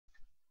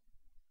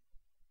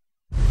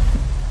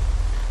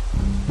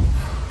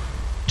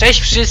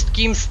Cześć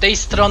wszystkim, z tej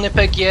strony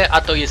PG,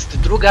 a to jest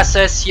druga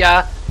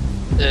sesja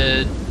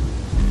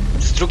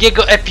z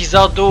drugiego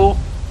epizodu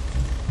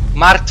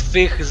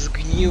martwych,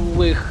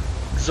 zgniłych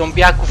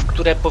zombiaków,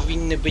 które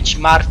powinny być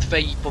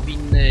martwe i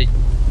powinny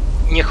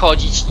nie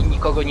chodzić i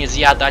nikogo nie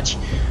zjadać.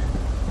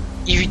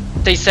 I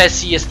w tej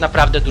sesji jest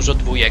naprawdę dużo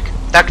dwójek.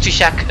 Tak czy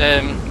siak,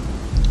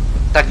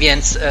 tak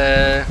więc,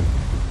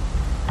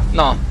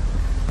 no.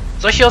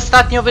 Co się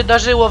ostatnio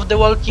wydarzyło w The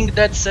Walking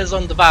Dead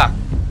Sezon 2?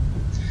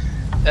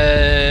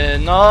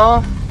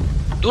 No,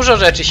 dużo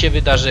rzeczy się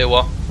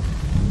wydarzyło.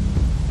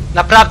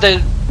 Naprawdę,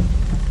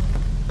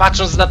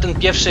 patrząc na ten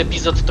pierwszy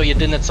epizod, to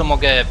jedyne co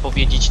mogę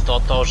powiedzieć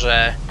to,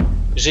 że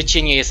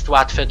życie nie jest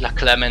łatwe dla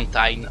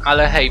Clementine.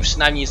 Ale hej,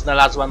 przynajmniej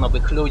znalazła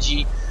nowych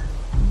ludzi,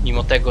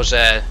 mimo tego,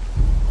 że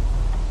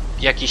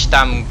jakieś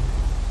tam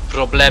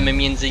problemy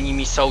między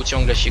nimi są,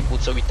 ciągle się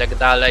kłócą i tak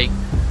dalej.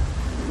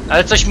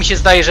 Ale coś mi się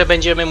zdaje, że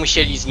będziemy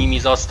musieli z nimi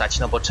zostać,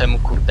 no bo czemu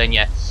kurde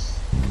nie.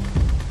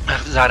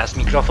 Zaraz,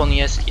 mikrofon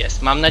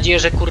jest. Mam nadzieję,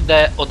 że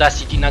kurde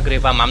Audacity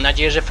nagrywa. Mam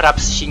nadzieję, że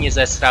Fraps się nie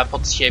zesra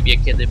pod siebie,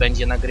 kiedy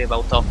będzie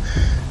nagrywał to.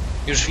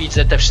 Już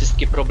widzę te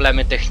wszystkie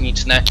problemy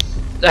techniczne.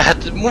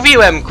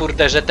 Mówiłem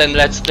kurde, że ten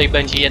let's play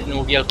będzie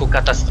jedną wielką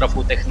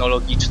katastrofą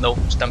technologiczną,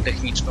 czy tam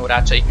techniczną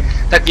raczej.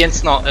 Tak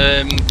więc no,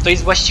 to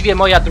jest właściwie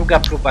moja druga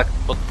próba,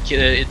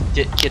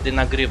 kiedy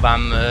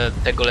nagrywam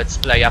tego let's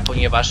playa,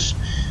 ponieważ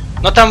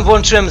no tam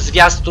włączyłem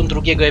zwiastun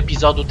drugiego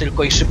epizodu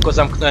tylko i szybko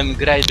zamknąłem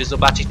grę, by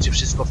zobaczyć, czy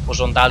wszystko w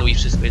porządalu i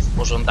wszystko jest w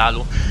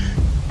porządalu.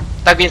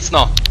 Tak więc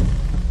no,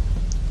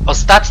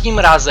 ostatnim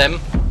razem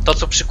to,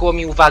 co przykuło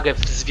mi uwagę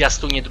w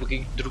zwiastunie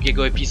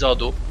drugiego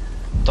epizodu,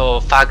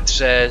 to fakt,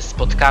 że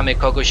spotkamy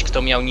kogoś,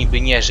 kto miał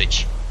niby nie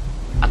żyć,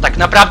 a tak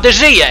naprawdę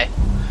żyje.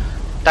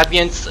 Tak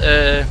więc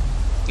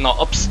no,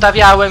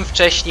 obstawiałem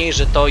wcześniej,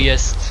 że to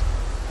jest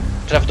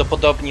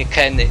prawdopodobnie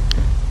Kenny.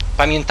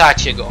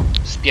 Pamiętacie go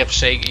z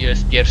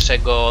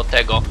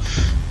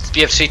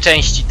pierwszej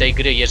części tej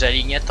gry.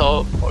 Jeżeli nie,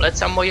 to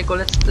polecam mojego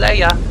let's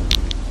playa.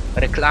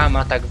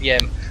 Reklama, tak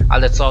wiem,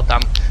 ale co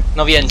tam.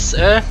 No więc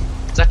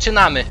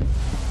zaczynamy.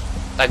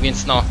 Tak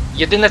więc no,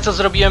 jedyne co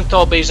zrobiłem,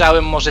 to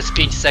obejrzałem może z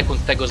 5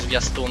 sekund tego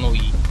zwiastunu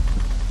i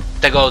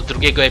tego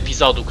drugiego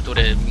epizodu,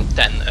 który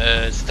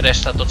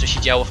streszcza to, co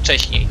się działo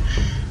wcześniej.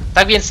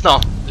 Tak więc no,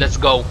 let's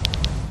go.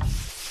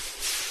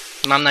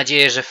 Mam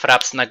nadzieję, że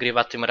Fraps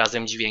nagrywa tym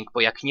razem dźwięk,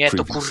 bo jak nie,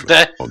 to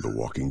kurde,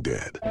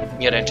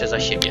 nie ręczę za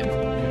siebie.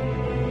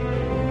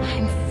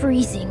 I'm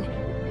freezing.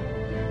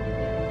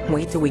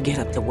 Wait till we get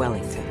up to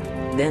Wellington,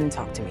 then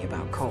talk to me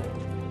about cold.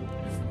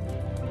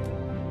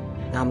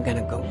 I'm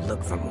gonna go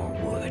look for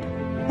more wood.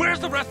 Where's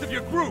the rest of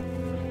your group?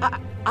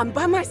 I'm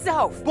by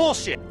myself.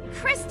 Bullshit!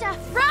 Krista,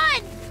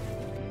 run!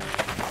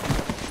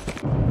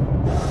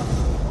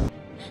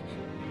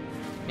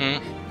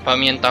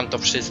 Pamiętam to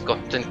wszystko,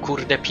 ten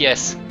kurde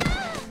pies.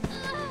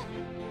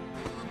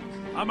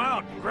 I'm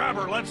out. Grab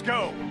her. Let's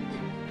go.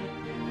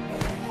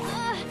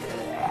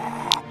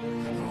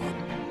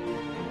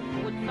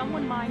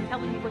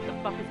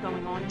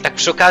 Tak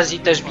przy okazji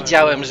też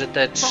widziałem, że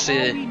te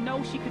 3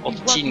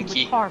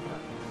 odcinki,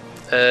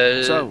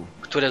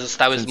 które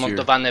zostały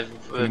zmontowane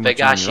w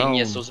Vegasie,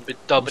 nie są zbyt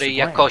dobrej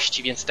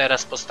jakości, więc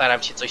teraz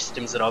postaram się coś z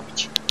tym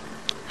zrobić.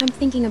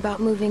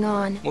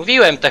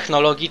 Mówiłem,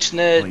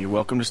 technologiczny,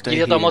 nie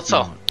wiadomo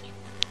co.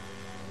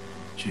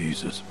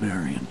 Jesus,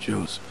 Mary and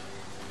Joseph.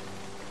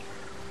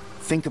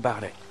 Think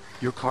about it.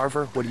 You're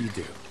Carver, what do you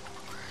do?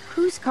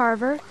 Who's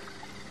Carver?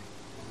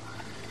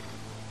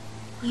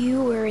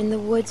 You were in the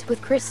woods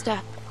with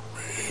Krista.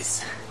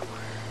 Please.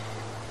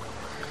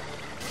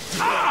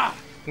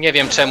 Nie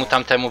wiem czemu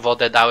tamtemu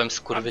wodę dałem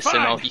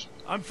skurwysynowi.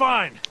 I'm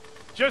fine.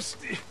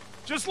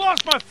 Just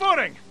lost my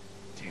footing.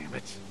 Damn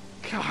it.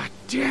 God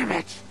damn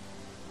it.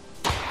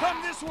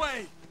 Come this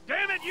way.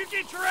 Damn it, you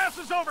get your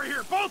asses over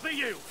here, both of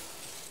you.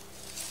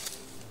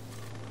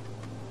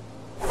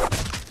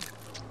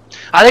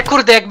 Ale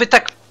kurde, jakby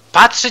tak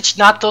patrzeć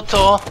na to,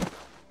 to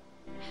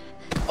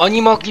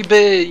oni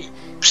mogliby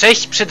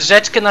przejść przed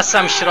rzeczkę na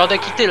sam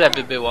środek i tyle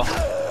by było.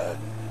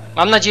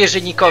 Mam nadzieję,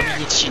 że nikowi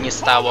nic się nie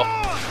stało.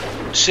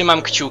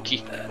 Trzymam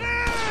kciuki.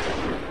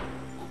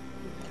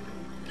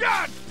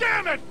 God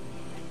damn it.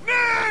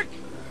 Nick!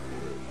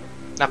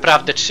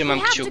 Naprawdę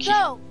trzymam kciuki.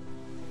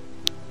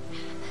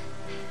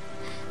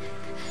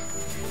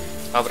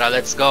 Dobra,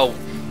 let's go.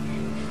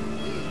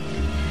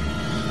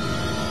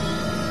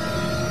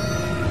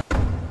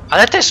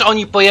 Ale też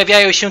oni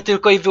pojawiają się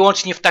tylko i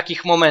wyłącznie w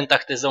takich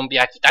momentach, te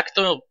zombiaki. Tak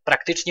to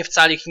praktycznie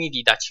wcale ich nie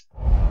widać.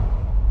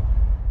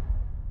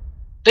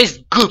 To jest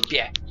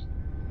głupie.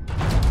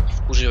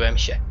 Wkurzyłem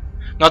się.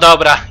 No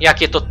dobra,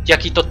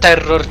 jaki to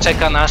terror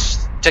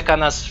czeka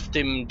nas w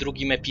tym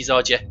drugim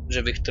epizodzie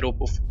Żywych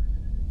Trupów.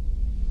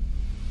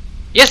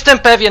 Jestem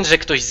pewien, że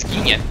ktoś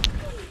zginie.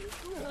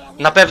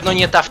 Na pewno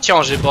nie ta w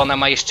ciąży, bo ona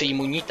ma jeszcze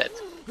immunitet.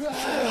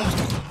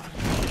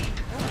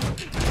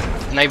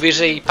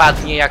 Najwyżej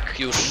padnie, jak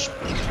już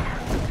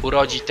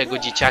urodzi tego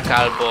dzieciaka,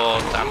 albo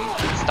tam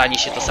stanie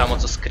się to samo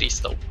co z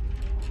Kristą.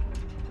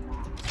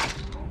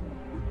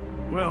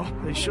 Well,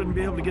 they shouldn't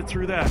be able to get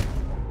through that.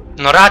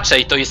 No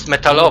raczej, to jest On the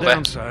metalowe.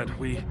 downside,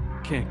 we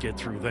can't get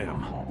through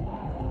them.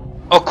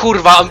 O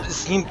kurwa,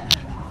 z nim...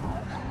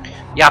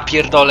 Ja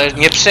pierdolę,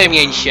 nie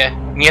przemień się.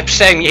 Nie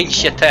przemień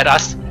się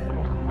teraz.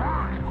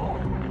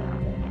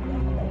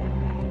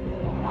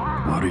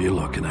 What are you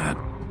looking at?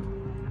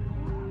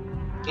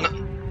 No,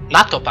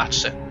 na to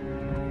patrzę.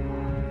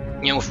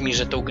 Nie mów mi,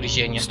 że to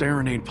ugryzienie.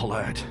 Staring ain't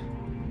polite.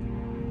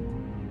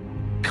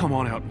 Come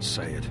on out and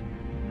say it.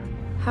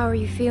 How are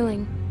you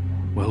feeling?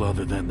 Well,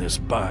 other than this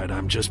bite,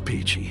 I'm just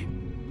peachy.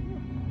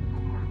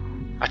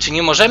 A czy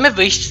nie możemy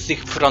wyjść z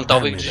tych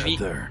frontowych Hand me drzwi?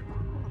 that there.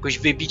 Jakoś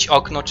wybić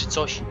okno czy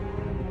coś?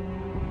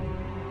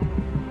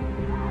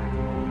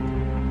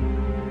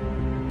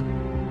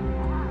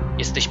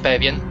 Jesteś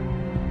pewien?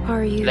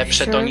 Are you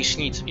Lepsze to sure? niż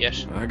nic,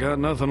 wiesz. I got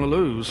nothing to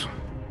lose.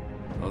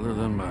 Other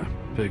than my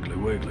piggly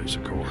wigglies,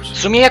 of W course.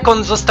 sumie jak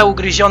on został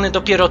ugryziony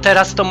dopiero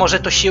teraz, to może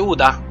to się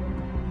uda.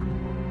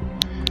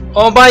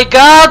 Oh my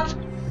god!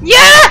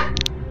 Nie!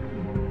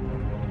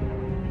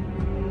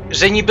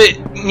 Że niby...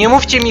 Nie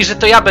mówcie mi, że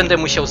to ja będę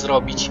musiał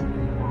zrobić.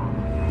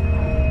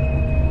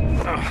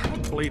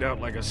 Bleed out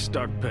like a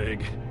stuck pig.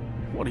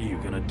 What are you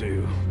gonna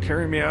do?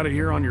 Carry me out of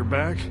here on your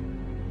back?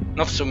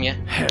 No w sumie.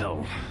 Hell.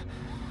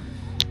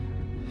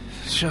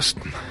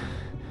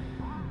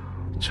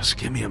 Just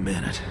give me a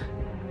minute.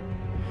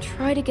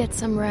 Try to get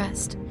some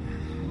rest.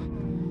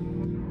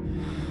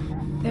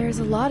 There's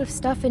a lot of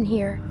stuff in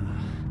here.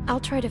 I'll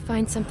try to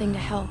find something to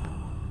help.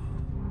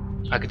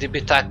 A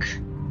gdyby tak...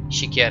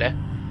 Sikierę?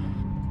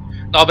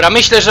 Dobra,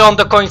 myślę, że on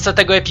do końca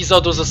tego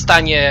epizodu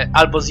zostanie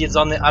albo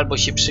zjedzony, albo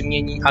się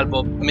przemieni,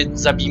 albo my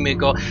zabijmy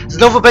go.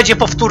 Znowu będzie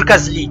powtórka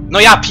z Lee. No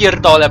ja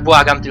pierdolę,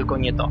 błagam, tylko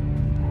nie to.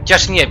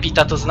 Chociaż nie,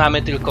 Pita to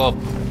znamy tylko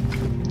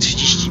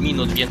 30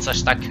 minut, więc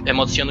aż tak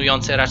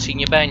emocjonujące raczej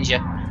nie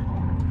będzie.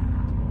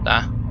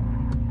 Ta.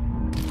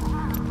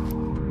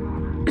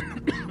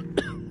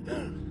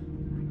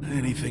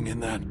 Anything in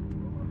that?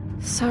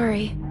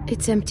 Sorry,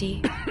 it's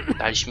empty.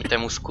 Daliśmy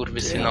temu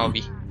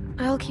skurwysynowi.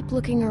 I'll keep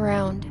looking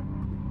around.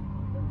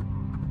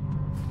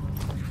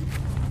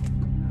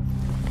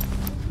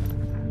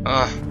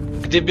 O,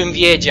 gdybym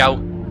wiedział.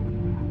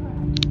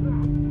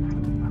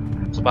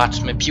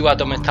 Zobaczmy, piła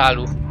do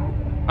metalu.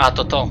 A,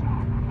 to to.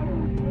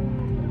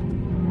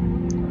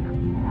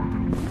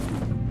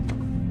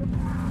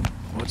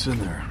 What's in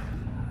there?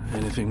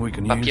 Anything we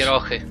can use?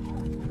 Papierochy.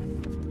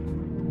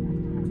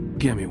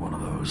 Give me one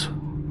of those.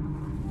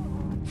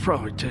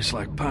 Probably tastes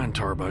like pine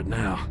tar by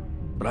now,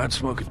 but I'd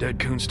smoke a dead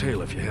coon's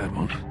tail if you had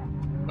one.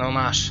 No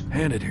masz.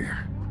 Hand it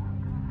here.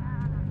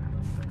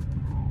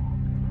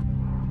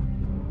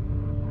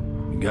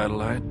 You got a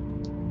light?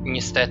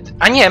 Niestety.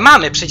 A nie,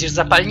 mamy przecież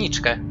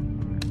zapalniczkę.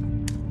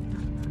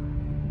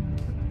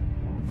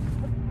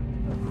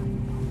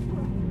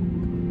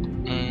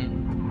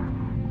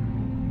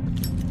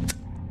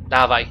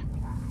 Dawaj.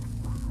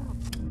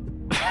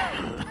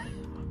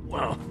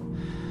 Well,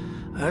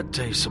 that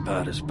tastes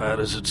about as bad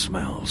as it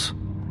smells.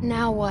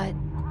 Now what?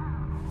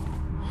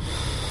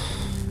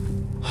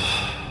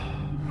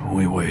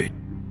 We wait.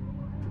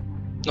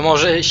 No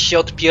może się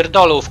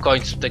odpierdolą w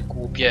końcu te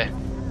głupie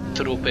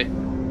trupy.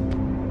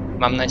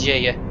 Mam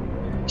nadzieję.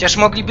 Chociaż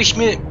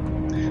moglibyśmy...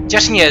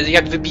 Chociaż nie,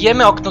 jak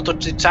wybijemy okno, to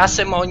czy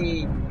czasem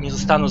oni nie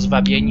zostaną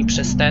zwabieni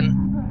przez ten...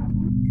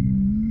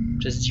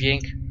 Przez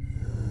dźwięk?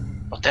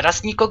 No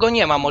teraz nikogo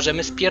nie ma,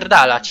 możemy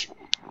spierdalać.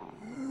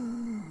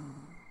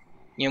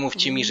 Nie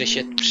mówcie mi, że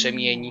się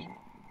przemieni.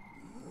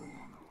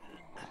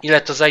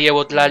 Ile to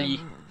zajęło dla Lee?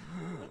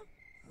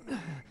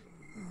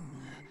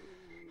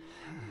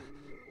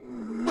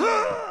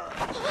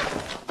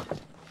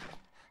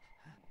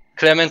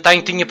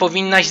 Clementine, ty nie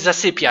powinnaś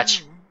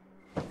zasypiać.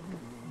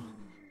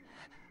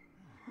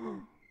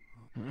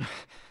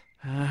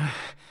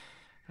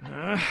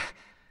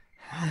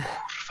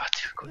 Kurwa,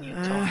 tylko nie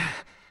to.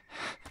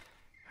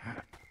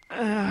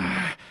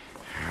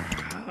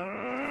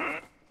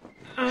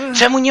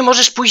 Czemu nie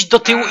możesz pójść do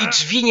tyłu i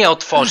drzwi nie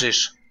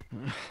otworzysz?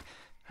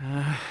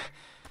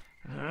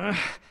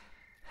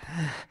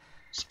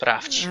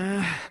 Sprawdź.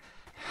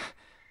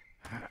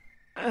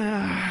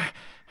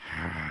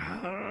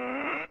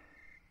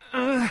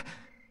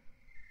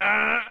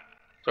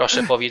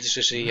 Proszę powiedz,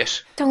 że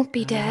żyjesz. Don't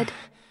be dead.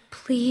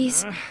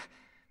 Please.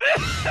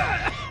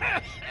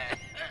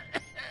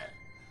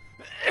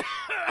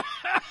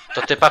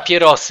 To te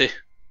papierosy.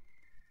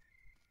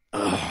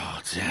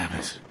 Oh, damn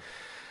it.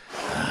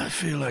 I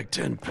feel like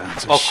 10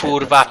 pounds O of shit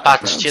kurwa, left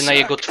patrzcie na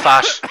jego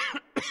twarz.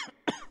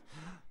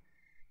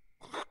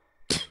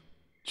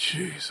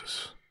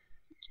 Jesus.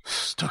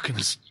 Stuck in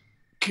this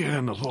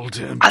can the whole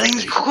damn Ale day.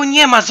 nikogo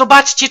nie ma,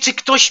 zobaczcie, czy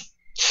ktoś...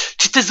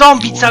 Czy te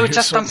zombie You cały wanna hear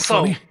czas tam something są.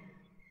 funny?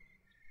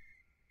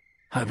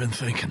 I've been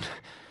thinking,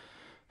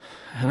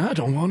 and I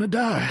don't want to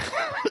die.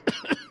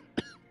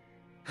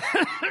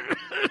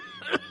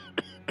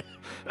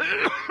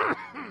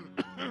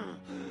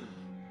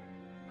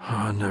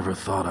 I never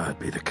thought I'd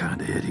be the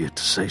kind of idiot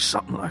to say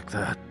something like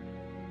that,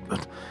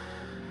 but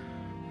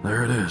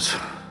there it is.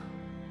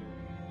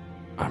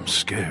 I'm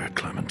scared,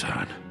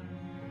 Clementine.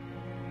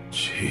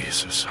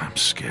 Jesus, I'm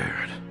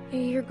scared.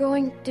 You're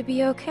going to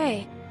be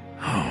okay.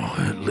 Oh,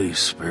 at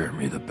least spare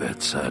me the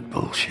bedside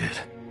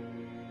bullshit.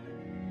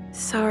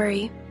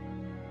 Sorry.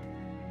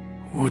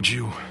 Would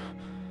you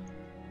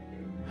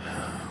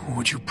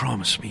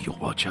promise me you'll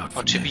watch out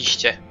for Nick?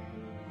 Oczywiście.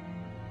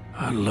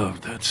 I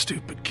love that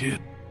stupid kid.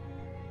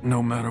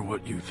 No matter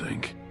what you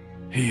think,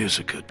 he is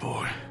a good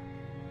boy.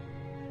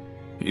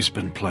 He's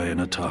been playing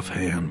a tough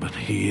hand, but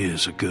he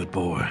is a good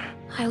boy.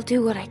 I'll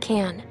do what I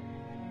can.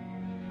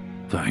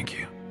 Thank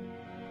you.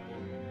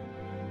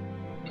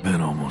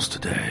 Been almost a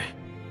day.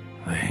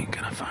 They ain't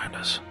gonna find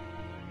us.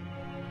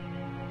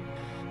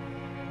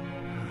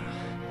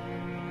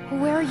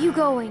 Where are you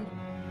going?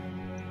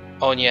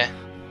 O nie.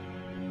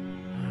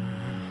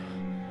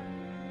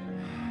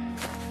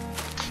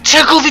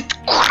 Czego wy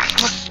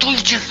kurwa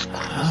stoicie?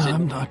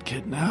 I'm not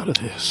getting out of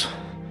this.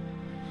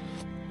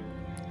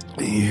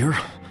 You're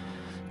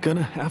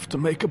gonna have to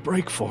make a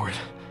break for it.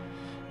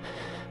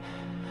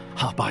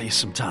 I'll buy you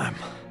some time.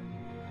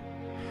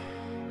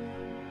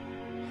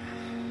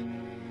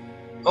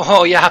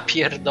 O ja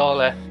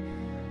pierdolę.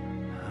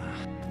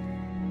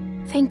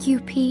 Thank you,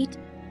 Pete.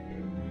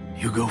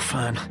 You go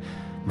find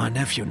my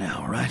nephew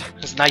now, right?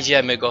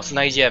 Znajdziemy go,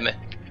 znajdziemy.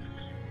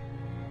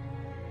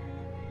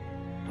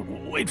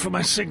 Wait for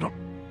my signal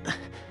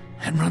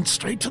and run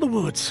straight to the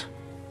woods.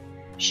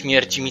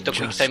 Śmierci mi to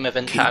quick time Keep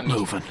eventami.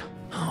 moving.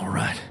 All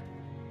right.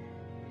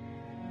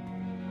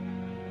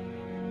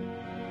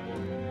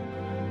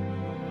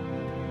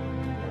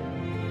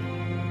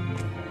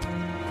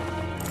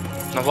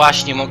 No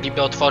właśnie,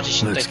 mogliby otworzyć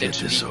tutaj Let's te get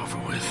drzwi. this over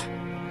with.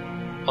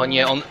 O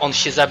nie, on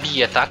się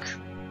zabije, tak?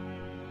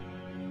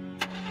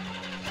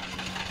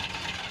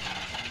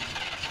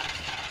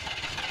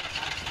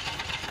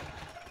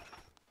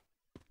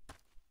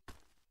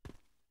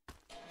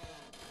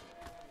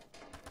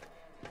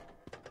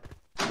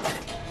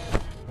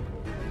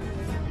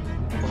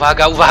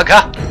 Uwaga, uwaga!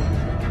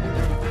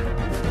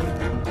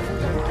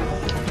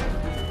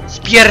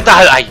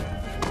 Spierdalaj!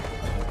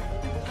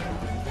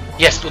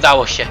 Jest,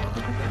 udało się.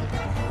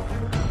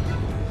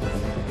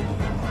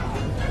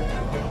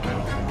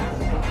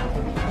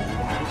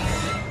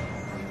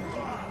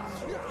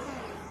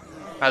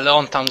 Ale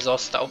on tam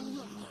został.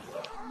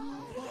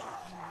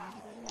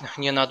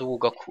 Nie na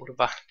długo,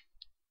 kurwa.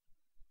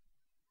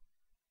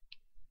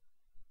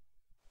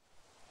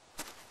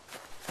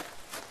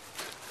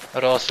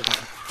 Rozłam.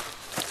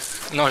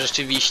 No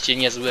rzeczywiście,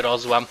 niezły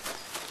rozłam.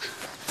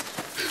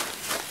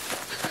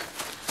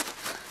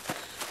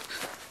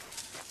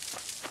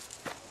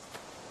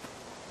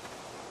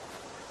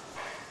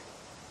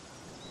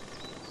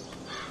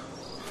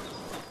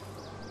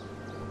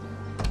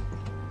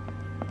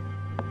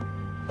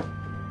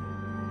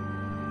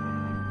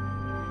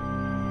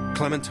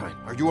 Clementine,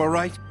 are you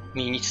alright?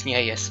 Mi nic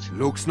nie jest.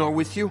 Luke's not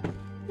with you?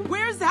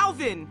 Where's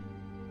Alvin?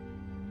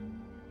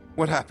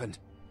 What happened?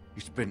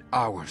 It's been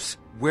hours.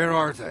 Where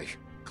are they?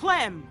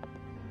 Clem.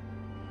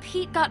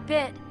 Pete got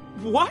bit.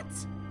 What?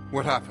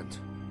 What happened?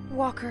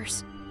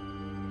 Walkers.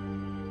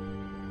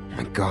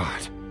 My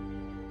God.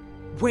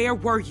 Where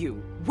were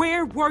you?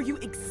 Where were you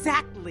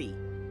exactly?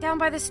 Down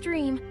by the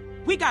stream.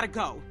 We gotta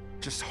go.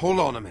 Just hold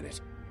on a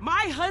minute.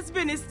 My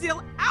husband is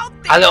still out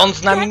there. Ale on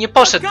z nami nie Get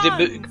poszedł, the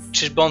gdyby... guns.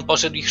 Czyżby on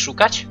poszedł ich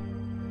szukać?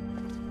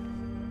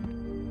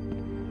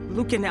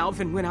 Luke and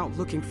Alvin went out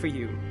looking for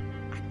you.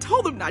 I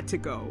told them not to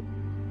go.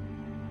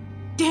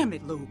 Damn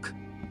it, Luke.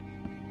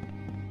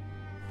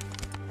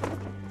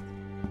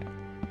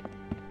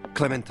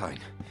 Clementine,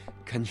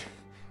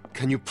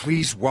 can you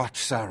please watch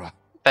Sarah?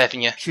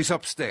 Pewnie. She's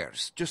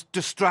upstairs. Just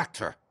distract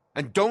her.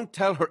 And don't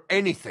tell her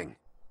anything.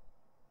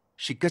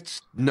 She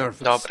gets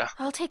nervous. Dobra.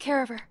 I'll take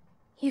care of her.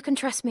 You can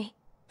trust me.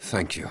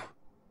 Thank you.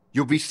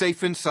 You'll be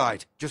safe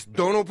inside. Just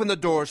don't open the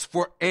doors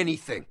for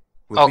anything.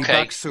 We'll be Okay.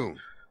 back soon.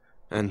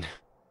 And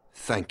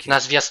thank you. Na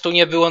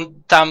zwiastunie było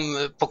tam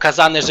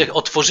pokazane, że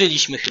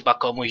otworzyliśmy chyba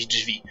komuś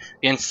drzwi.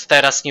 Więc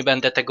teraz nie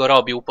będę tego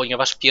robił,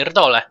 ponieważ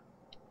pierdolę.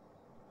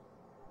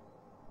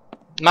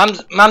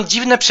 Mam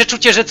dziwne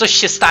przeczucie, że coś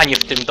się stanie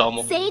w tym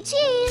domu. Say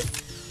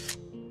cheese!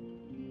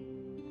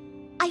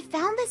 I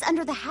found this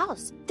under the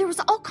house. There was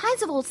all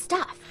kinds of old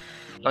stuff.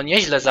 No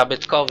nieźle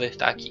zabytkowy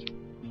taki.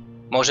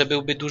 Może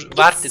byłby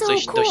warty so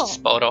coś cool. dość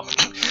sporo.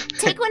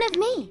 Take one of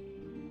me.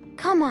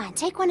 Come on,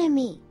 take one of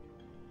me.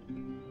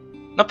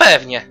 No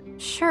pewnie.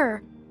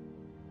 Sure.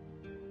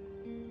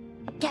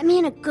 Get me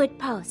in a good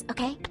pose,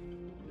 okay?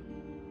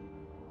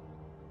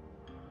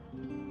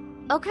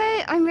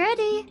 Okay, I'm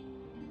ready.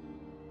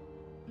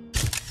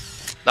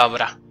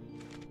 Dobra.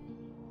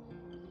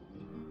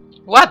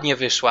 Ładnie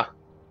wyszła.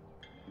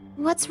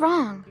 What's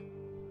wrong?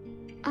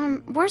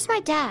 Where's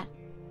my dad?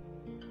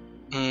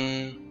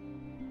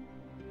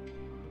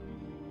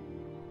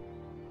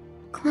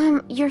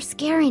 Clem, you're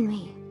scaring me.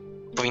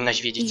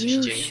 Powinnaś wiedzieć, co się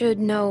You dzieje. should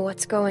know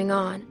what's going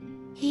on.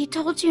 He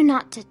told you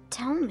not to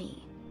tell me,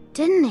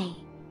 didn't he?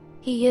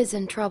 He is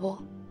in trouble.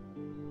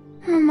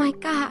 Oh my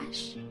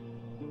gosh.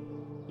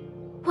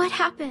 What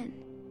happened?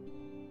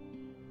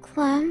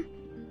 Clem?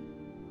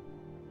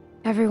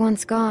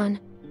 Everyone's gone.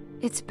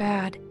 It's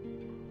bad.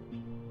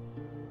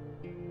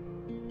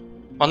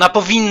 Ona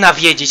powinna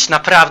wiedzieć,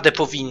 naprawdę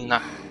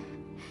powinna.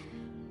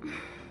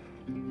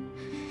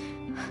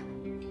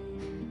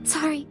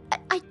 Sorry,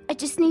 I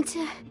just need to...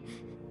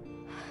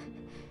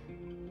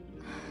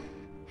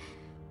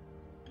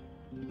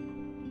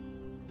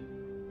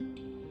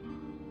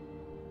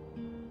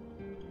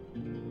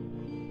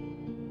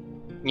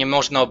 Nie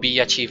można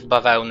obijać jej w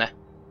bawełnę.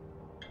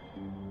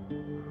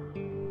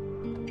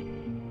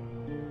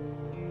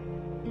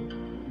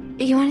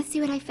 You want to see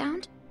what I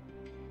found?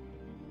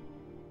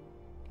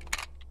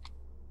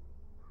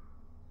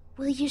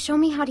 Will you show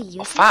me how to use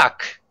O it?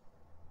 fuck!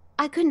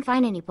 I couldn't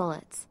find any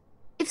bullets.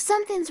 If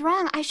something's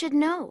wrong, I should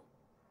know.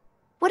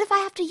 What if I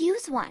have to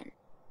use one?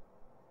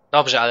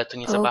 Dobrze, ale to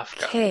nie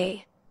zabawka.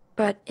 Okay,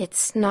 but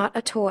it's not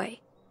a toy.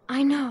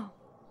 I know.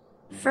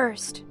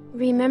 First,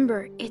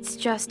 remember, it's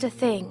just a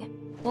thing.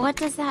 What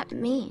does that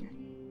mean?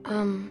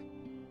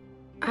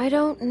 I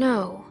don't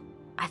know.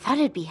 I thought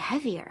it'd be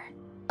heavier.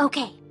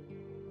 Okay.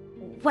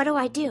 What do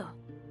I do?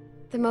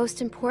 The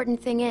most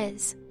important thing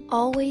is,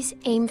 always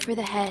aim for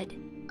the head.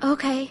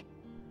 Okay.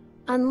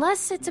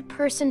 Unless it's a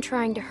person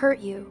trying to hurt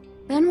you.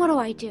 Then what do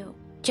I do?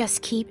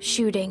 Just keep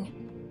shooting.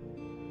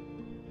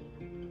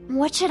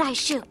 What should I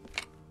shoot?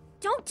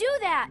 Don't do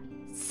that!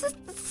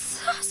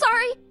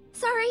 Sorry.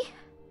 Sorry.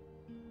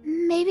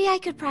 Maybe I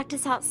could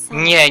practice outside.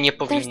 Nie, nie There's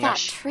that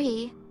powinnaś.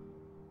 tree.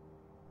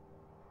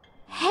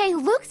 Hey,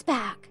 Luke's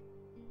back.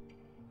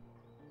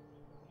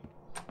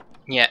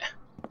 Nie.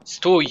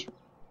 Stój!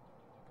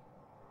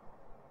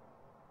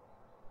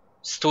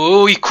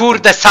 Stój,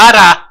 kurde,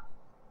 Sara!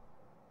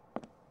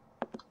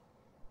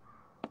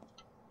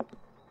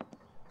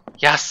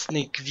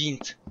 Jasny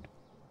gwint.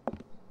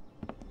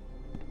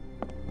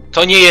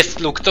 To nie jest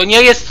Luke, to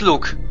nie jest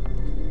Luke!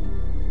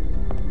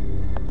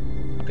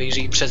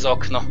 Wyjrzyj przez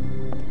okno.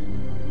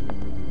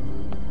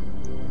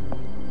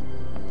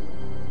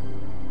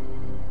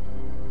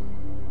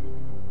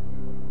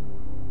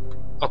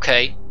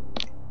 Okej.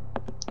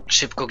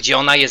 Szybko, gdzie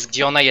ona jest,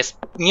 gdzie ona jest?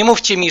 Nie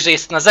mówcie mi, że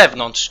jest na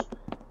zewnątrz.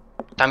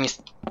 Tam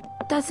jest...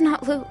 That's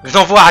not Luke.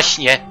 No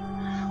właśnie!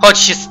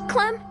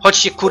 Clem? Chodź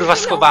się kurwa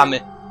schowamy.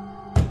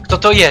 Kto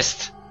to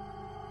jest?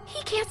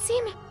 He can't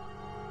see me.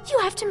 You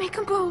have to make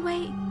him go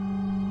away.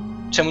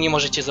 Czemu nie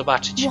możecie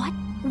zobaczyć? What?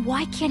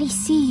 Why can't he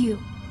see you?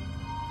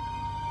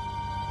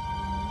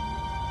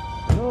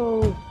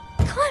 Oh.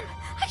 Clem,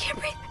 I can't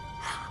breathe.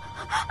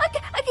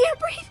 I can't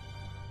breathe.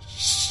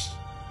 Shh.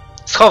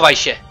 Schowaj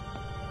się!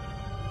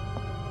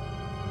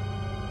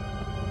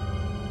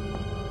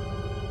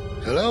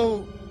 Hello?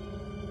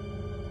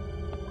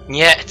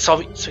 Nie,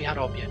 co ja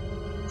robię?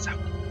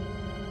 Zamknij.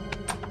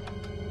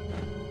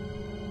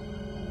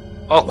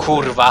 O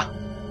kurwa!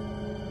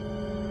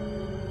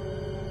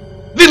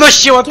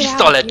 Wynoście mam Get out of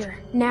pistolet! here,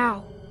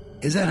 now.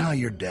 Is that how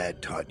your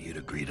dad taught you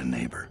to greet a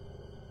neighbor?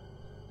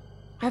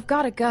 I've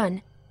got a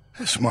gun.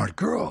 A smart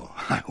girl.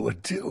 I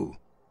would too.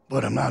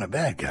 But I'm not a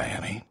bad guy,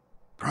 honey.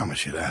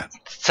 Promise you that.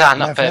 Ta,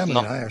 na My family pewno.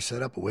 and I are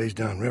set up a ways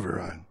downriver.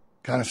 I'm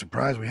kind of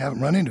surprised we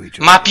haven't run into each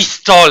other. Ma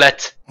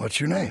pistolet! What's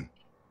your name?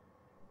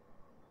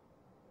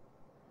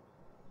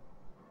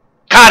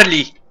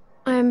 Carly!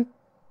 I'm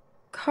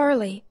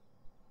Carly.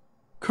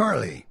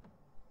 Carly.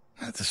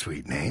 That's a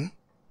sweet name.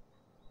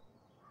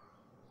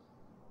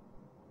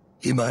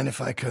 You mind if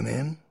I come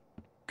in,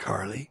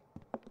 Carly?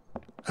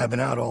 I've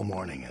been out all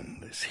morning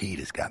and this heat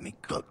has got me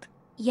cooked.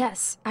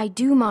 Yes, I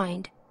do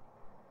mind.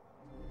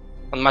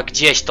 On ma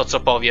gdzieś to, co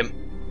powiem.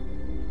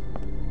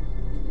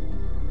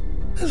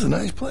 This is a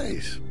nice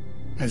place.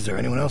 Is there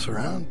anyone else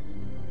around?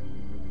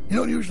 You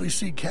don't usually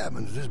see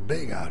cabins this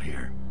big out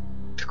here.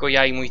 Tylko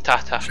ja i mój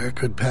tata. Sure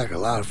could pack a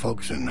lot of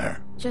folks in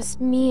there.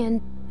 Just me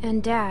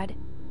and Dad.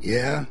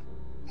 Yeah?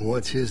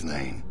 What's his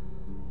name?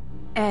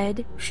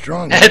 Ed.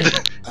 Strong. Ed.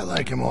 I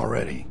like him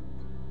already.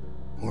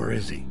 Where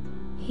is he?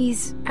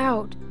 He's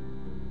out.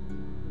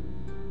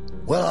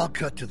 Well, I'll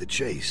cut to the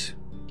chase.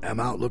 I'm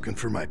out looking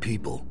for my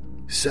people.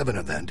 7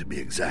 of them, to be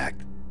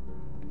exact.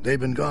 They've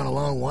been gone a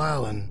long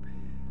while, and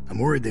I'm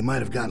worried they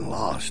might have gotten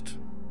lost.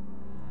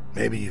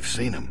 Maybe you've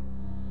seen them.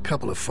 A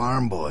couple of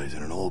farm boys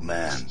and an old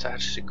man.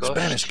 Starszy gość.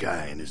 Spanish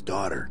guy and his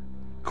daughter.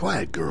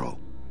 Quiet girl.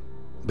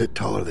 Bit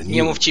taller than Nie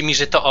you. mówcie mi,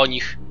 że to o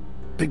nich.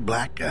 Big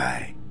black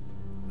guy.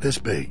 This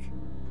big.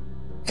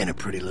 And a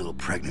pretty little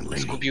pregnant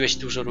lady. Zgubiłeś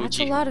dużo That's a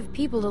ludzi. lot of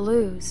people to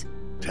lose.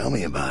 Tell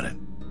me about it.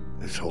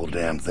 This whole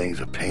damn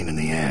thing's a pain in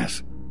the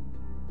ass.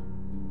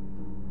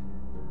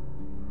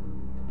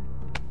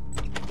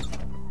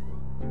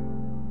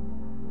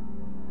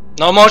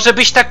 No może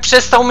byś tak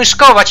przestał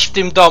myszkować w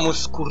tym domu,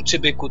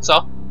 skurczybyku,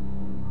 co?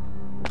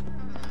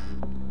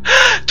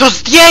 To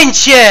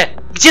zdjęcie!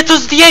 Gdzie to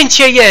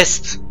zdjęcie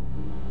jest?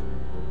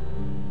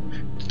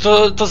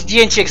 To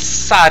zdjęcie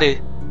z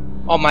Sary.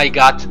 Oh my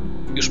god.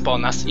 Już po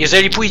nas.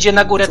 Jeżeli pójdzie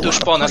na górę, to już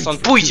po nas. On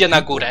pójdzie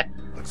na górę.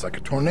 Looks like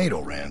a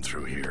tornado ran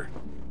through here.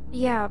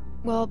 Yeah,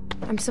 well,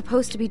 I'm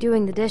supposed to be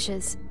doing the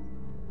dishes.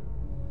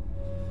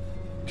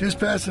 Just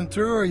passing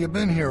through, or you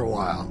been here a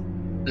while?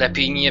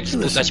 Lepiej nie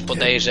wzbudzać Listen, kid,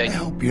 podejrzeń. I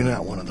hope you're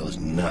not one of those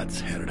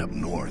nuts headed up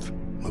north,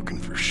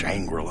 looking for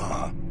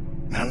Shangri-La.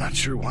 I'm not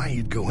sure why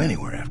you'd go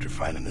anywhere after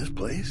finding this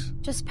place.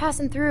 Just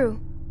passing through.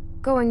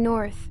 Going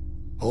north.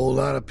 Whole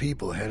lot of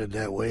people headed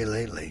that way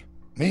lately.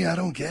 Me, I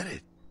don't get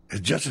it.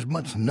 There's just as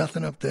much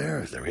nothing up there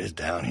as there is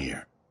down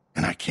here.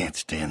 And I can't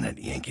stand that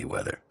Yankee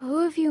weather. Who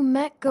have you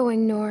met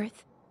going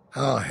north?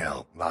 Oh,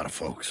 hell, a lot of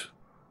folks.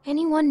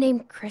 Anyone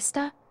named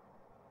Krista?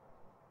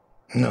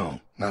 No,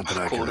 not that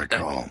I can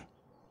recall.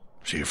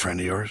 She a friend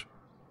of yours?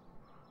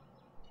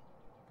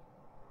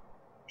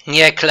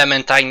 Nie,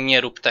 Clementine,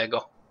 nie rób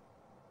tego.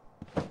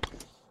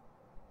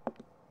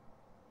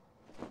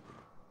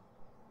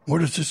 Where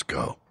does this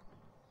go?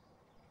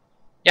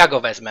 Ja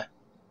go wezmę.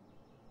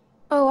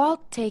 Oh, I'll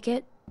take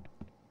it.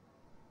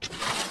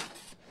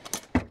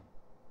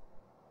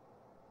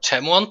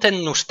 Czemu on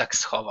ten nóż tak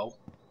schował?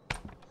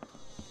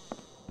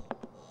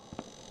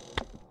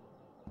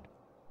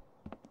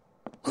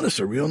 Well, it's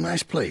a real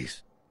nice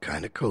place.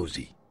 Kinda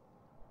cozy.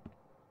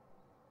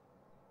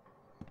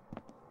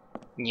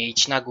 Nie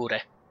idź na górę.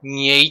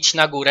 Nie idź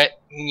na górę.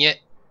 Nie.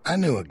 I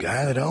knew a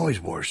guy that always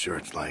wore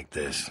shirts like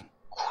this.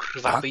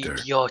 Kurwa, wy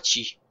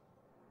idioci.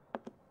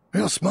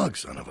 Real smug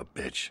son of a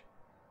bitch.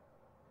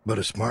 But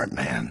a smart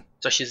man.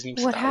 Co się z nim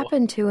What stało?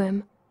 happened to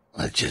him?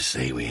 Let's just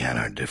say we had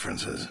our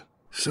differences.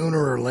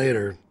 Sooner or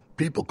later,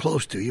 people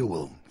close to you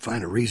will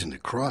find a reason to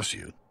cross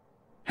you.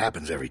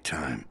 Happens every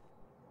time.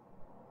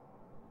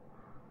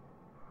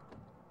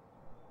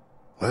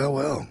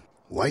 Well,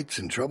 White's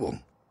in trouble.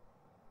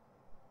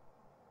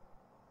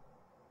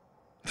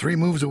 3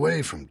 moves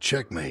away from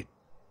checkmate.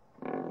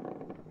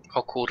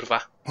 O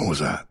kurwa. What was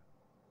that?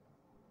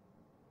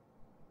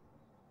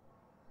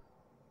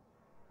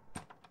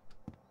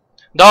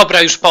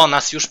 Dobra, już po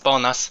nas, już po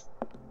nas.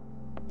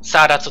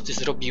 Sara, co ty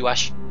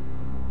zrobiłaś?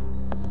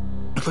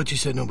 I thought you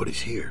said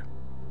nobody's here.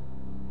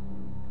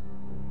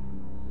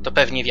 To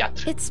pewnie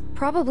wiatr. It's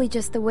probably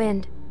just the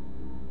wind.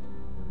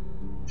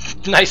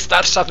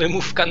 Najstarsza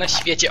wymówka na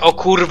świecie. O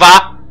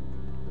kurwa!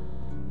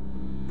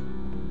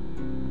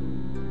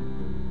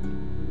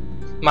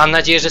 Mam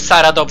nadzieję, że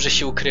Sara dobrze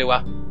się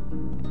ukryła.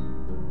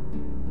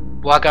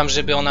 Błagam,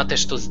 żeby ona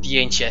też to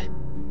zdjęcie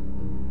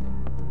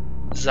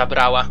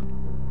zabrała.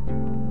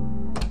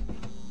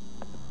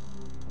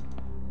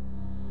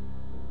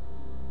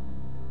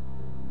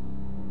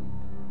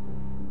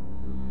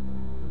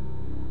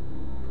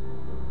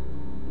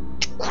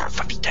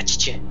 Kurwa, widać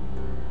cię.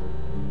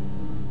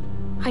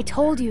 I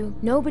told you,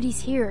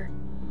 nobody's here.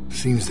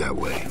 Seems that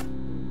way.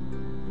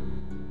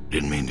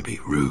 Didn't mean to be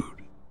rude.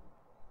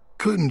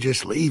 Couldn't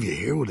just leave you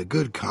here with a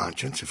good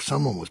conscience if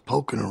someone was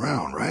poking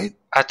around, right?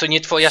 A to nie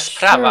twoja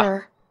sprawa.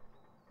 Sure.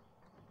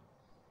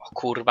 O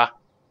kurwa,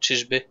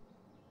 czyżby?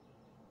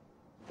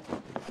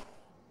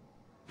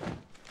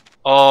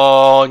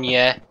 O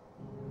nie.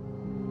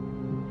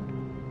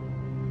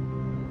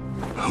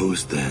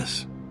 Who's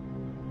this?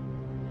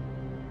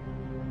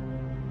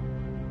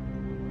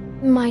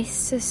 My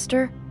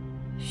sister.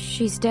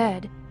 She's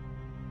dead.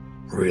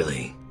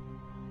 Really?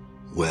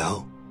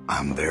 Well,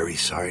 I'm very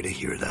sorry to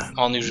hear that.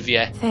 On już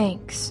wie.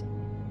 Thanks.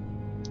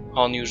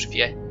 On już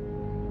wie.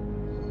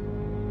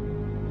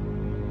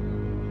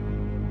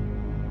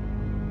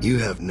 You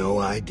have no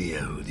idea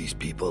who these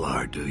people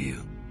are, do you?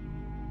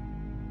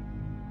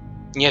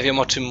 Nie wiem,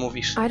 o czym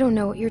mówisz. I don't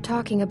know what you're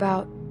talking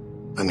about.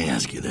 Let me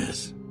ask you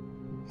this.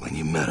 When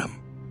you met them,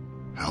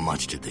 how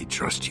much did they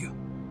trust you?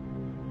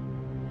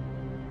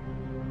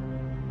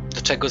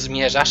 Do czego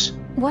zmierzasz?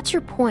 What's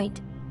your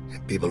point? If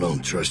people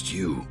don't trust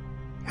you,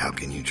 how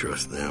can you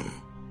trust them?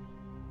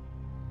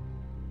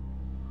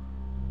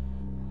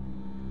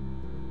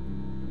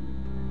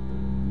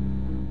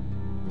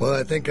 Well,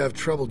 I think I've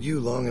troubled you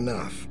long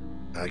enough.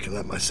 I can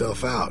let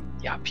myself out.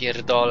 Ja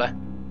pierdolę.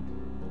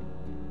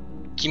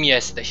 Kim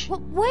jesteś?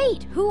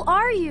 Wait, who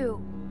are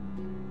you?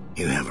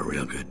 You have a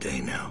real good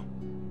day now.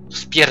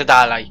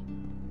 Spierdalaj.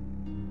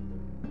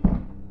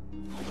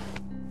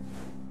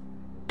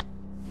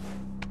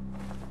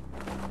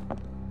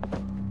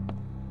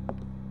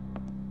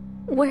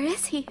 Where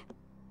is he?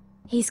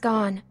 He's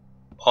gone.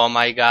 Oh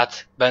my god,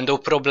 będą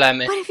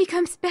problemy. What if he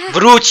comes back?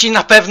 Wróci,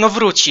 na pewno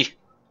wróci.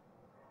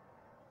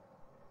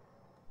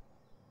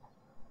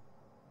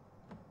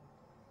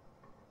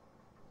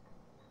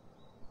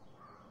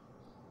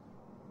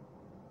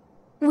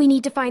 We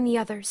need to find the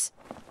others.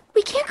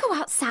 We can't go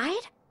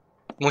outside.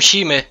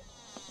 Musimy.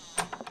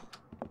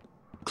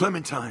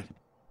 Clementine.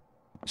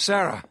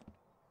 Sarah.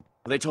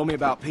 They told me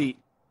about Pete.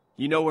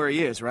 You know where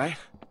he is, right?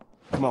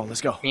 Come on,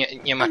 let's go.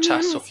 Nie ma A man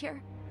czasu. was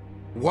here.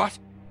 What?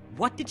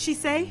 What did she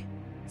say?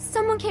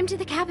 Someone came to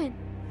the cabin.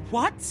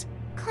 What?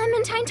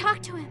 Clementine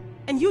talked to him.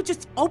 And you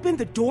just opened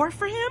the door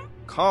for him?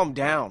 Calm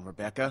down,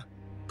 Rebecca.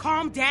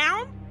 Calm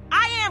down?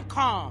 I am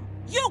calm.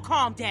 You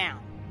calm down.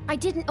 I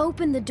didn't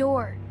open the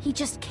door. He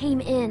just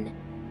came in.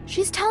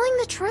 She's telling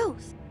the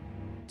truth.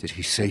 Did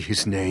he say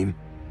his name?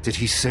 Did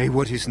he say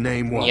what his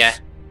name was? Nie.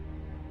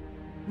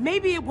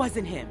 Maybe it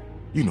wasn't him.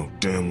 You know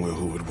damn well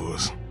who it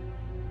was.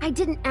 I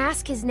didn't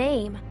ask his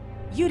name.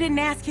 You didn't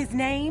ask his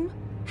name?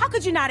 How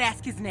could you not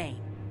ask his name?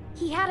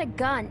 He had a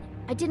gun.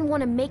 I didn't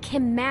want to make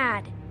him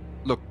mad.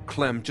 Look,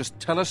 Clem, just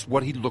tell us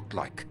what he looked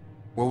like.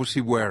 What was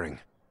he wearing?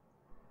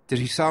 Did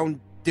he sound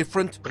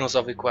different?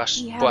 Brązowy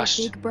He had a płaszcz.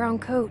 big brown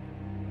coat.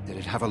 Did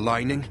it have a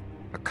lining?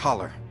 A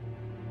collar?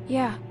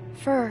 Yeah,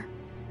 fur.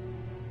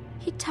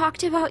 He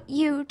talked about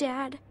you,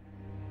 Dad.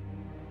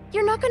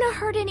 You're not gonna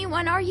hurt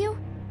anyone, are you?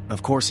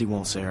 Of course he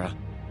won't, Sarah.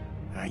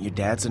 Your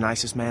dad's the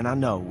nicest man I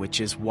know, which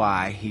is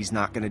why he's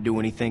not gonna do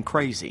anything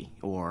crazy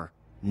or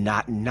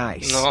not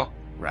nice. No.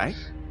 Right?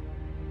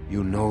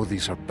 You know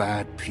these are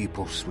bad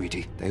people,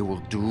 sweetie. They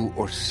will do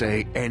or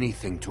say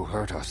anything to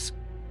hurt us.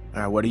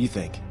 What do you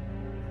think?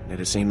 Did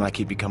it seem like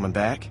he'd be coming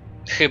back?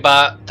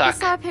 Chyba I tak.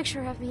 saw a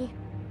picture of me.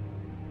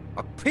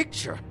 A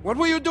picture? What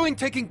were you doing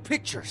taking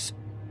pictures?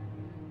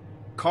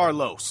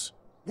 Carlos,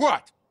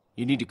 What?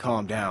 you need to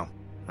calm down.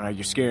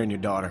 You're scaring your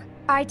daughter.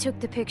 I took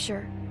the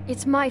picture.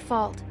 It's my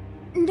fault.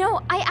 No,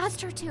 I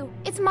asked her to.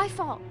 It's my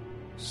fault.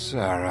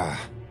 Sarah.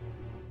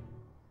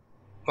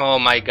 Oh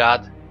my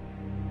god.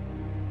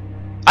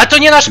 A to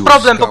nie nasz You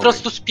problem, po scouting.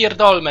 prostu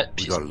spierdolmy.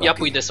 We got Ja lucky.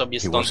 pójdę sobie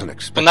He stąd. wasn't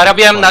expecting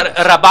Ponarabiałem na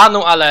violence.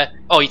 rabanu, ale...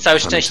 O, i całe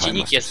szczęście Clementine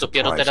nikt must jest, have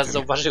dopiero surprised teraz him.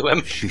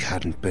 zauważyłem. She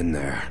hadn't been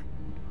there.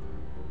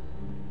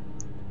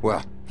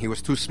 Well, he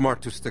was too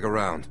smart to stick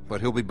around,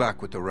 but he'll be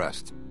back with the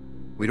rest.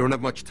 We don't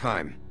have much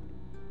time.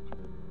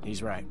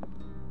 He's right.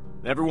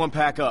 Everyone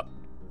pack up.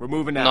 We're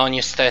moving out. No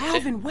niestety.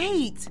 Alvin,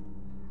 wait!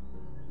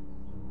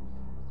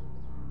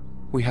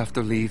 We have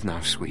to leave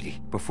now, sweetie,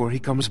 before he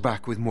comes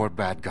back with more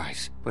bad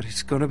guys. But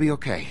it's gonna be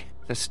okay.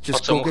 Let's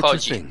just co go mu get your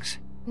chodzi? things.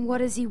 What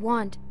does he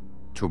want?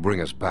 To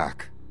bring us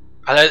back.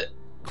 Ale...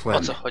 Clem,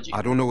 O co chodzi?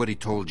 I don't know what he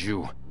told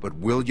you, but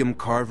William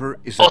Carver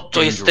is O, a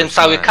to jest ten dangerous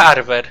cały man.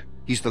 Carver.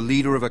 He's the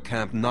leader of a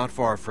camp not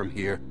far from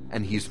here,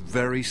 and he's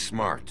very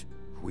smart.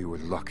 We were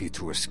lucky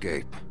to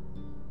escape.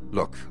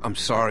 Look, I'm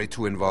sorry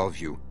to involve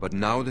you, but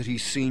now that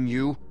he's seen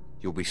you,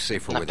 you'll be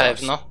safer Na with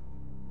pewno. us.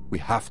 We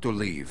have to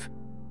leave.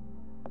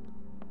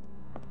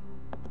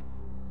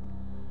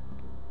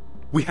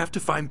 We have to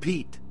find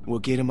Pete. We'll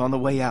get him on the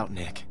way out,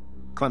 Nick.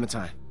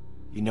 Clementine,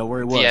 you know where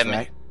he was, Wiemy.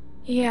 right?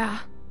 Yeah.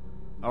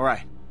 All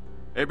right.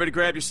 Everybody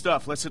grab your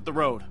stuff. Let's hit the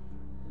road.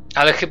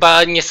 Ale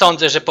chyba nie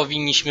sądzę, że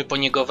powinniśmy po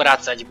niego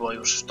wracać, bo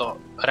już to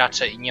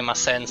raczej nie ma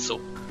sensu.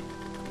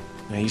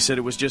 Now, you said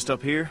it was just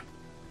up here?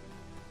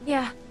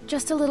 Yeah,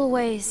 just a little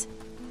ways.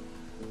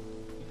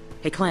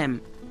 Hey, Clem.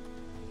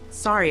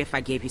 Sorry if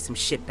I gave you some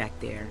shit back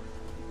there.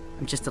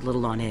 I'm just a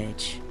little on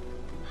edge.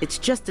 It's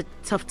just a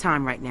tough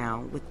time right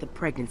now with the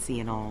pregnancy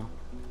and all.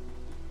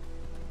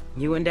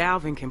 You and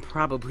Alvin can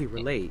probably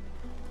relate.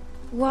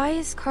 Why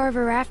is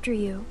Carver after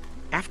you?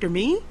 After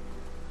me?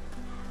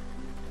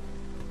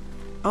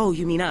 Oh,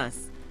 you mean us?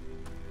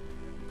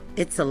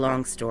 It's a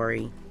long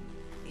story.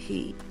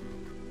 He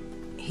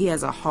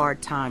has a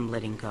hard time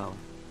letting go.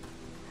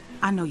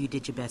 I know you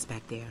did your best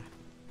back there.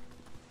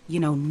 You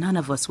know, none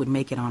of us would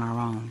make it on our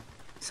own.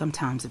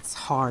 Sometimes it's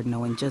hard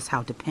knowing just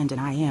how dependent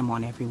I am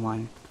on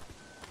everyone.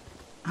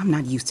 I'm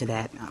not used to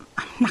that.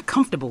 I'm not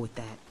comfortable with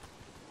that.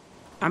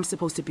 I'm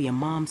supposed to be a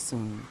mom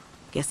soon.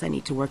 Guess I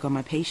need to work on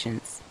my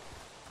patience.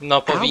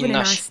 No Alvin and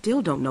I powinnaś.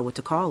 still don't know what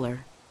to call her.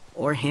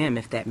 Or him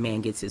if that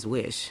man gets his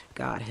wish.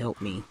 God help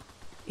me.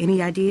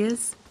 Any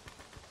ideas?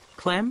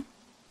 Clem?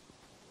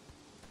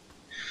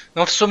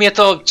 No w sumie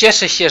to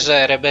cieszę się,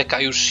 że Rebeka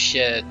już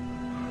się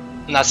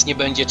nas nie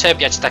będzie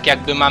czepiać, tak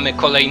jakby mamy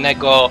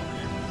kolejnego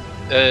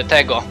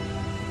tego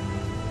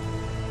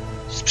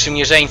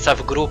sprzymierzeńca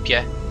w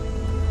grupie.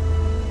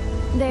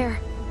 There.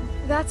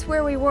 That's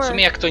where we W were.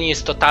 sumie jak to nie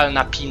jest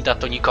totalna pinda,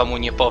 to nikomu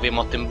nie powiem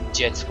o tym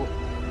dziecku.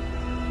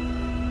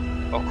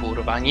 O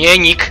kurwa, nie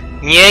Nick,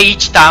 nie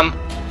idź tam!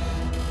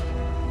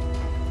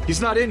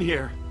 He's not in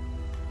here.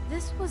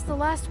 This was the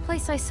last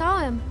place I saw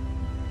him.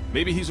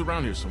 Maybe he's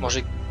around here somewhere.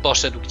 Może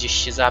poszedł gdzieś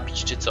się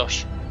zabić czy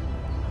coś.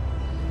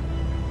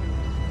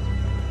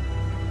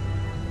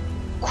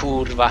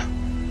 Kurwa,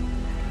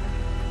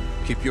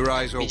 Keep your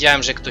eyes open.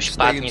 wiedziałem, że ktoś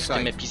Stay padnie in w tym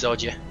sight.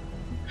 epizodzie.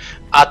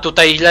 A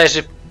tutaj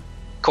leży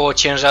koło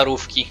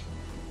ciężarówki.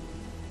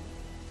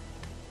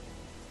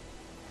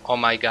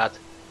 Oh my god.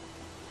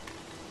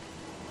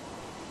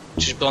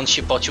 Czyżby on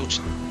się pociął, czy...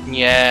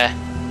 Nie.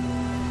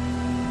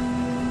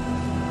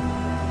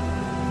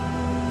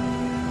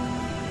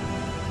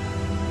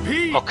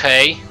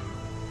 Okej.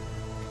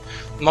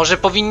 Może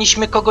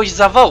powinniśmy kogoś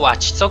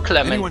zawołać, co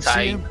Anyone see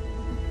Clementine? him?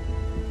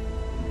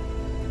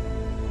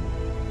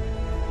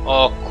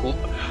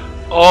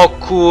 O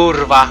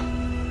kurwa.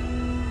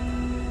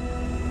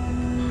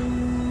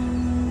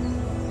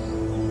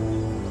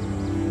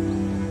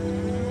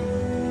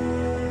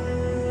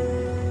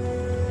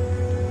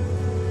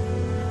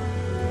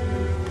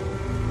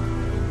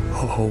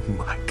 Oh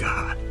my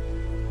God.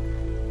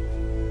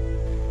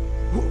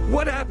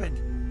 What happened?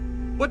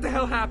 What the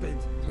hell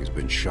happened? He's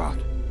been shot.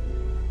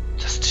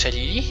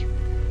 Zastrzelili?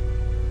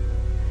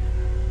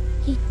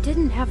 He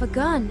didn't have a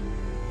gun.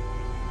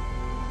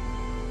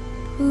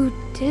 Who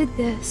did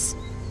this?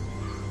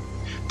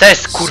 Te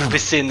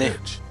skurwysyny.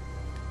 Bitch.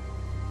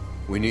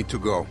 We need to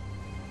go.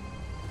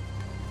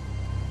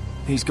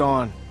 He's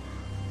gone.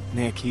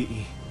 Nick,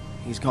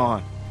 he's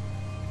gone.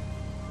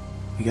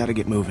 We gotta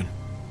get moving.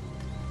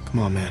 Come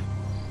on, man.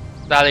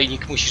 Dalej,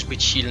 Nick, musisz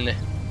być silny.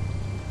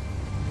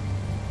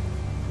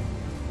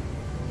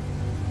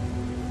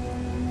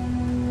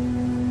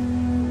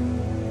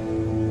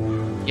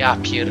 Ja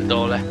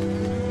pierdolę.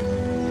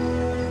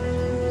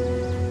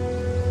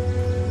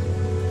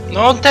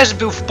 No on też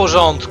był w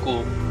porządku.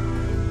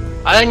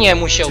 Ale nie,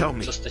 musiał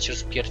zostać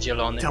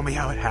rozpierdzielony. Tell me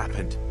how it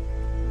happened.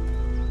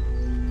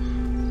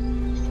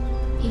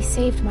 He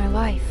saved my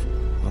life.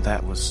 Well,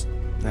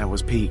 that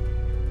was Pete.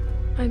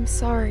 I'm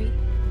sorry.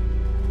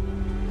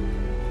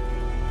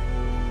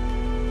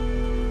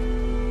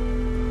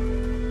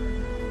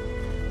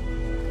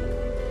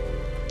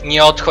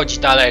 Nie odchodź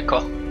daleko.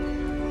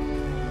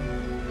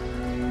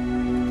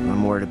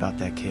 I'm worried about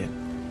that kid.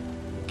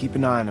 Keep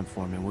an eye on him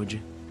for me, would you?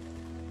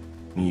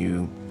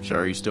 You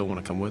sure you still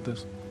want to come with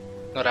us?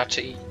 No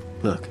raczej.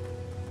 Look,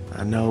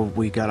 I know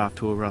we got off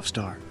to a rough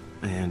start,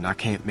 and I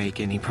can't make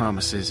any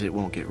promises it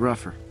won't get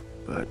rougher,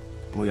 but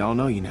we all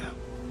know you now.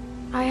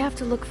 I have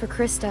to look for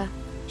Krista.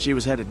 She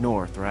was headed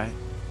north, right?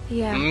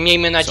 Yeah.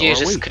 Miejmy nadzieję,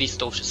 że z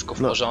Kristą wszystko w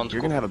Look, porządku.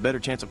 you're gonna have a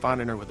better chance of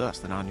finding her with us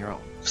than on your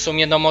own. W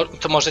sumie no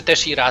to może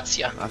też i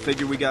racja. I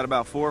figure we got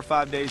about 4 or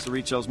 5 days to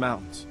reach those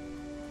mountains.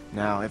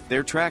 Now, if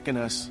they're tracking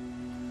us,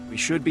 we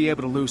should be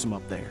able to lose them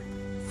up there.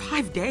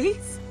 5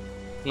 days?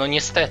 No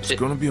niestety. It's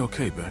gonna be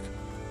okay, Beck.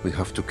 We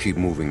have to keep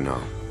moving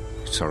now.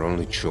 It's our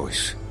only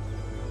choice.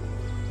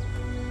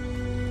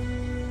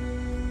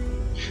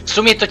 W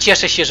sumie to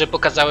cieszę się, że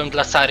pokazałem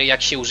dla Sary,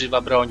 jak się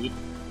używa broni.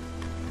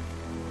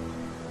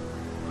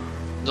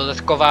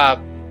 Dodatkowa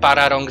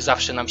para rąk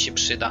zawsze nam się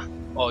przyda.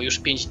 O, już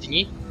 5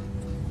 dni?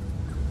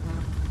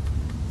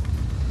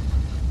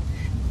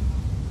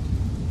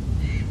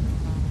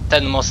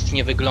 Ten most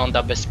nie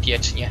wygląda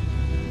bezpiecznie.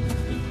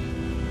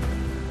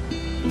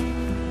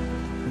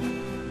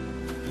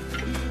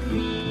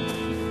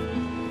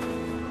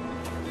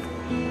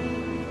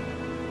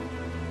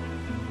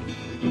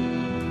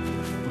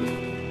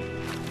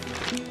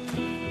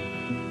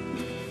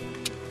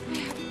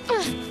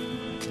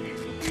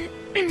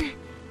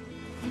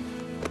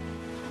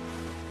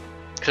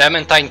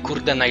 Clementine,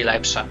 kurde,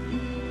 najlepsza.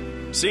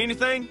 See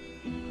anything?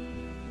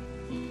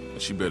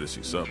 She better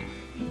see something.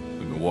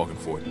 We've been walking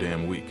for a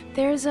damn week.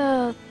 There's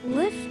a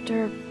lift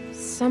or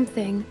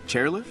something.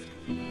 Chairlift?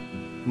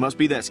 Must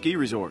be that ski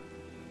resort.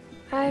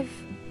 I've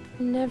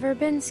never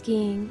been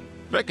skiing.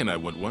 Beck and I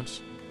went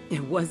once.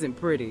 It wasn't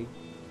pretty.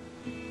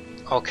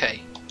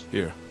 Okej.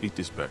 Here, eat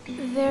this, Beck.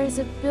 There's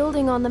a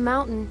building on the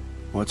mountain.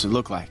 What's it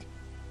look like?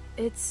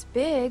 It's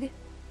big.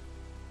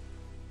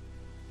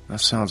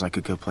 That sounds like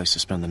a good place to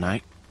spend the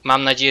night.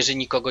 Mam nadzieję, że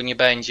nikogo nie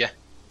będzie.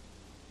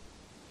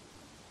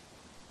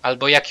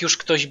 Albo jak już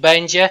ktoś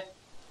będzie,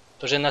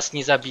 to że nas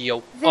nie zabiją.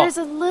 O, There's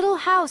a little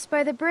house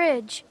by the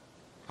bridge.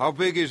 How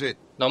big is it?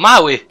 no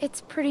mały.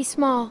 It's pretty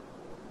small.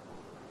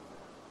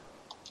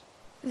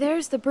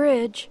 There's the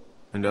bridge.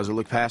 And does it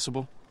look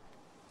passable?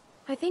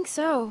 I think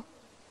so.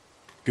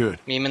 Good.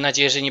 Miejmy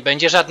nadzieję, że nie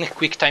będzie żadnych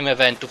quick time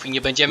eventów i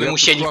nie będziemy We have to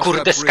musieli, cross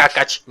kurde, that bridge.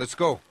 skakać. Let's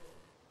go.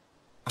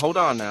 Hold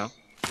on now.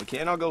 We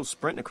can't all go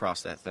sprinting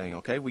across that thing,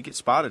 okay? We get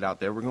spotted out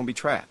there, we're gonna be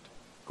trapped.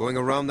 Going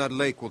around that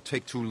lake will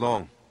take too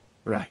long.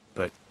 Right,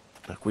 but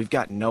look, we've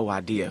got no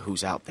idea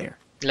who's out there.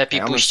 Lepiej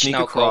I'm gonna pójść sneak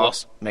naokoło.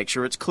 across, make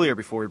sure it's clear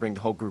before we bring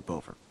the whole group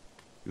over.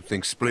 You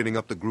think splitting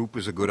up the group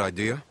is a good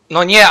idea?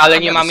 No nie, ale I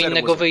nie never mamy said it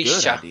innego was a good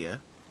wyjścia. idea,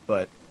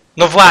 but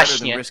No it's better than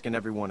właśnie. risking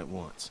everyone at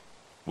once.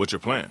 What's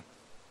your plan?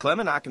 Clem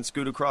and I can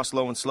scoot across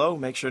low and slow,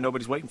 make sure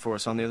nobody's waiting for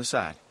us on the other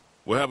side.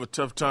 We'll have a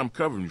tough time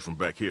covering you from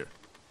back here.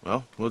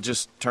 Well, we'll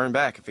just turn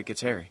back if it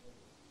gets hairy.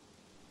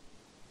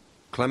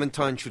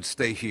 Clementine should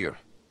stay here.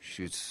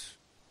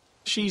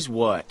 She's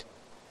what?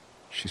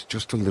 She's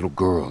just a little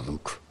girl,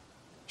 Luke.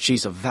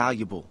 She's a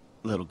valuable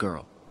little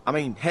girl. I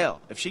mean,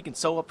 hell, if she can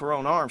sew up her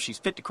own arm, she's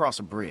fit to cross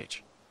a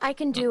bridge. I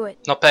can do it.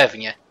 No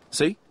pewnie.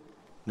 See?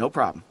 No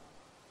problem.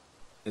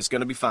 It's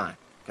gonna be fine.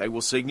 Okay,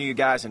 we'll signal you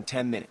guys in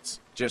 10 minutes.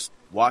 Just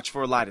watch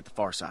for a light at the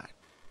far side.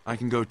 I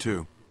can go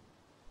too.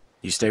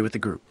 You stay with the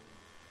group.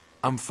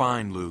 I'm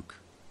fine, Luke.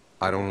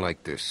 I don't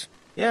like this.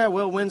 Yeah,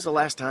 well, when's the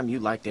last time you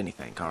liked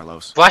anything,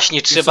 Carlos?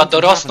 Właśnie, trzeba something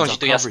dorosnąć happens,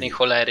 do I'll jasnej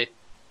cover you. cholery.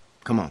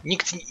 Come on.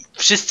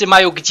 Wszyscy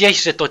mają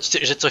gdzieś,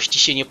 że coś ci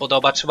się nie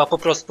podoba. Trzeba po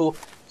prostu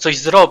coś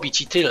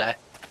zrobić i tyle.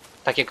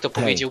 Tak jak to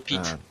powiedział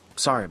Pete.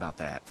 Sorry about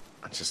that.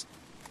 I just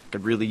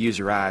could really use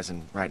your eyes,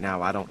 and right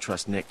now I don't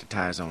trust Nick to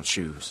tie his own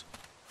shoes.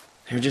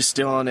 You're just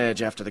still on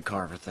edge after the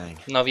Carver thing.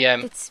 No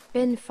wiem. It's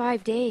been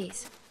 5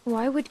 days.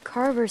 Why would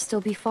Carver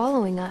still be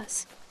following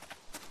us?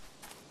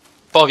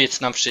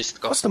 Powiedz nam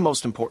wszystko. What's the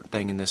most important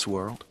thing in this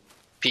world?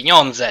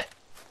 Pieniądze.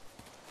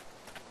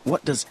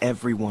 What does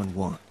everyone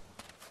want?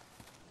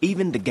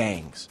 Even the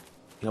gangs.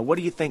 You know, what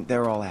do you think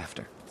they're all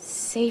after?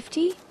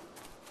 Safety?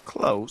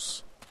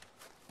 Close.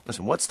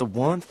 Listen, what's the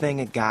one thing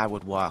a guy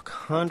would walk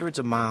hundreds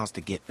of miles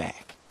to get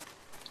back?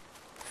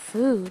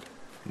 Food.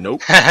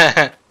 Nope.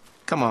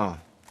 Come on.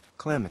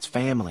 Clem, it's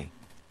family.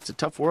 It's a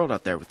tough world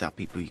out there without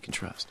people you can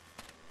trust.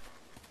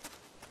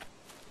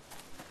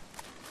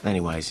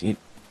 Anyways,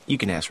 you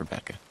can ask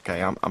Rebecca,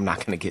 okay? I'm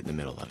not gonna get in the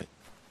middle of it.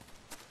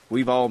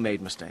 We've all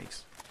made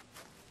mistakes.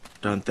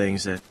 done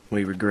things that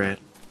we regret.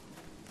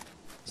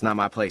 It's not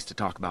my place to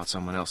talk about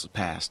someone else's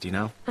past, you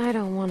know? I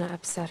don't want to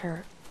upset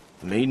her.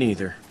 Me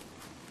neither.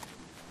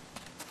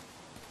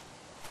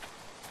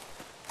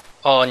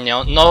 O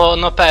nie,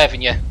 no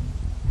pewnie.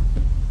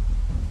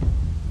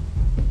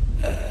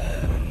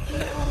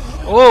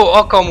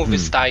 Oko mu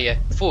wystaje.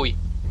 Fuj.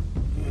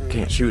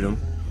 Can't shoot him.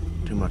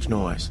 Too much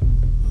noise.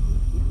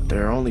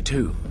 There are only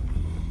two.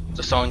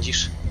 Co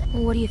sądzisz?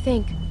 What do you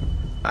think?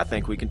 I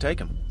think we can take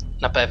him.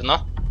 Na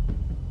pewno?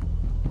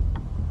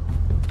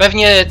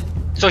 Pewnie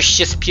coś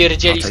się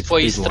spierdzieli z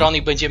twojej strony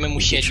i będziemy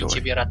musieli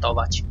ciebie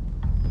ratować.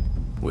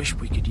 Wish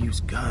we could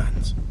use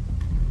guns.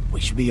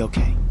 We should be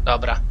okay.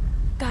 Dobra.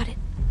 Got it.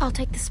 I'll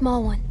take the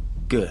small one.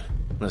 Good.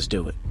 Let's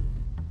do it.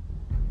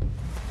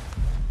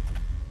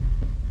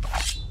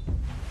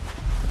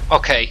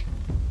 Okej.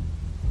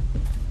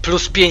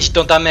 Plus 5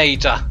 do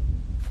damage'a.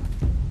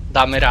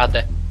 Damy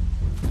radę.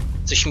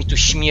 Coś mi tu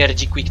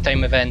śmierdzi quick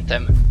time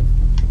eventem.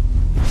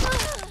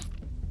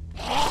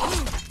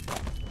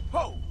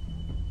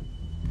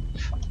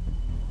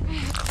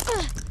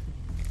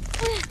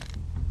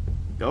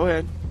 Go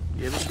ahead.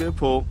 Give it a good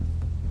pull.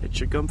 It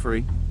should come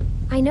free.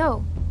 I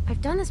know.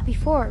 I've done this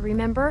before,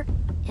 remember?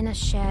 In a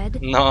shed.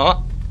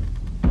 No.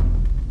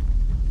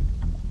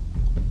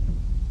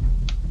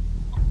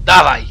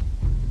 Dawaj.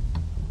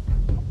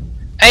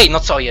 Ej, no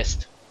co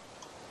jest?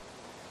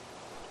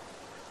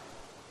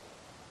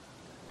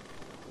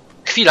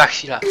 Chwila.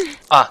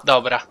 A,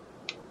 dobra.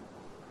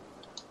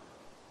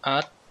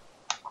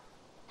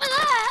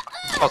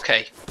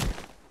 Okej.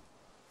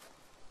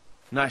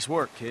 Nice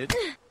work, kid.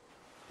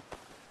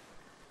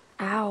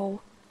 Ow.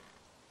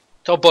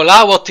 To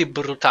bolało, ty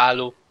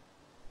brutalu.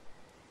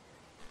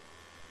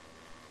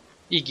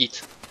 I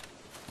git.